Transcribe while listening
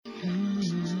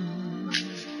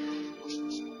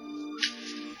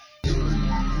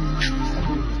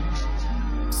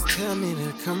Tell me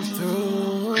to come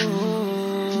through.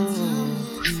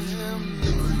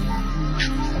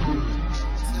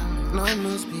 No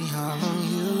must be all on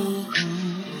you.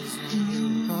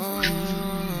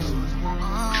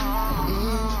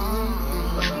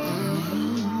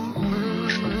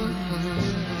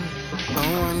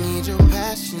 Oh, I need your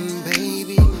passion,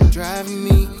 baby. Driving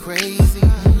me crazy.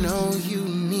 Know you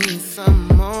need some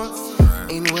more.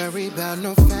 Ain't worried about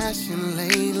no fashion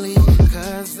lately,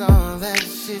 cause all that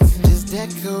shit's just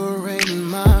decorating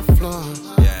my floor.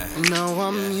 No,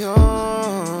 I'm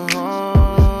yours.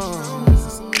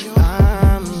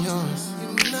 I'm yours.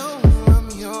 You know I'm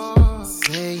yours.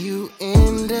 Say you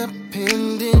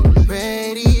independent,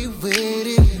 ready with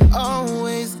it,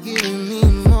 always giving me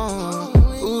more.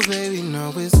 Ooh, baby,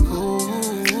 no, it's cool.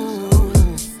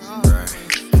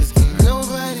 Cause can't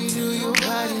nobody do your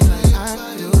body like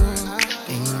I do.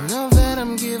 And you know that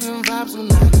I'm giving vibes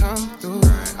when I come through.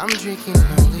 I'm drinking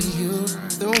only you,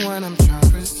 the one I'm trying to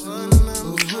pursue.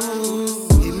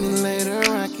 Hit me later,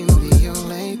 I can be your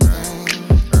late thing.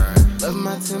 Love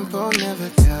my tempo, never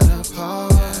got a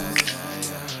pause.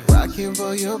 Rock it,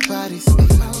 roll your body, speak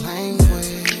my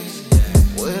language.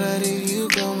 What I did, you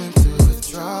going through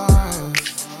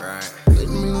withdrawals. Hit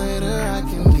me later, I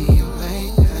can be your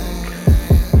late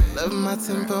thing. Love my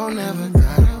tempo, never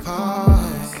got a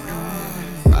pause.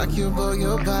 Rock it, roll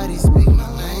your body, speak my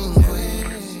language.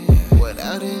 What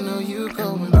I didn't know, you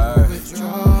going through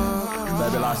withdrawals.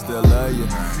 Baby, I still love you.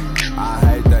 I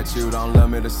hate that you don't love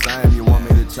me the same. You want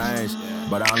me to change,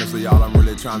 but honestly, all I'm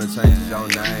really trying to change is your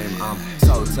name. I'm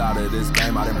so tired of this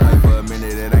game. I done played for a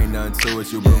minute, it ain't nothing to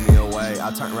it. You blew me away.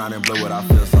 I turned around and blew it. I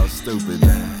feel so stupid,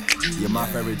 damn. You're my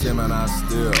favorite gym and I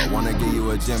still wanna give you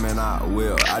a gym and I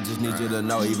will. I just need you to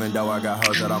know, even though I got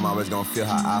hoes, that I'm always gonna feel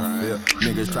how I feel.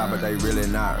 Niggas try, but they really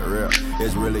not real.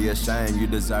 It's really a shame, you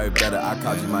deserve better. I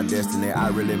called you my destiny, I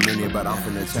really mean it, but I'm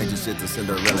finna change the shit to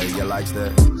Cinderella. You likes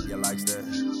that? You likes that?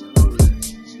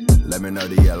 Let me know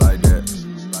that you like that.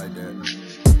 Like that.